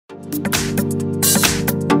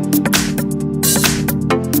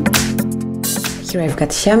Here I've got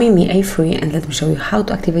Xiaomi Mi A3 and let me show you how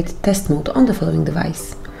to activate test mode on the following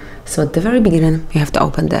device. So at the very beginning you have to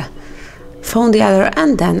open the phone dialer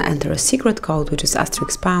and then enter a secret code, which is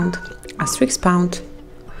 *pound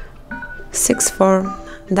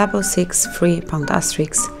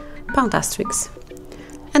 *646663 #.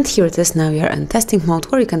 And here it is. Now you're in testing mode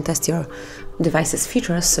where you can test your device's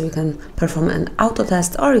features, so you can perform an auto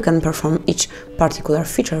test or you can perform each particular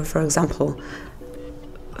feature, for example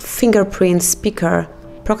fingerprint, speaker,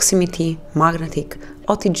 proximity, magnetic,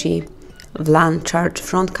 OTG, VLAN, charge,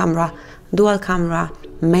 front camera, dual camera,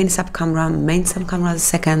 main sub camera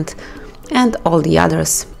second, and all the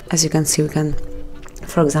others. As you can see, we can,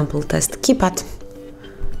 for example, test keypad.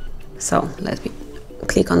 So let me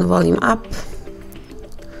click on volume up,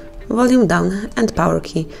 volume down and power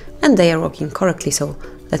key, and they are working correctly. So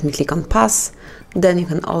let me click on pass. Then you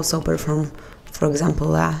can also perform, for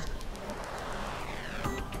example,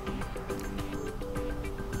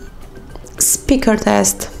 speaker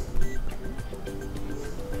test.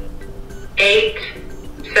 8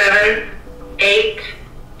 7 8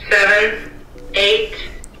 7 8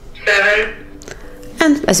 7.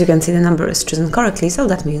 And as you can see, the number is chosen correctly, so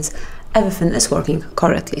that means everything is working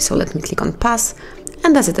correctly. So let me click on pass,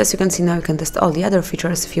 and that's it. As you can see, now you can test all the other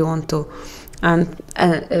features if you want to, and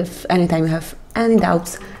if anytime you have any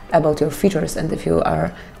doubts about your features and if you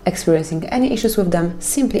are experiencing any issues with them,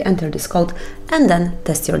 simply enter this code and then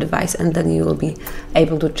test your device, and then you will be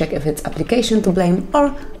able to check if it's application to blame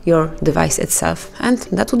or your device itself. And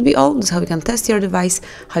that would be all. This is how you can test your device,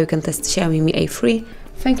 how you can test Xiaomi Mi A3.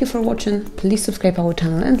 Thank you for watching. Please subscribe our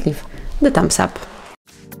channel and leave the thumbs up.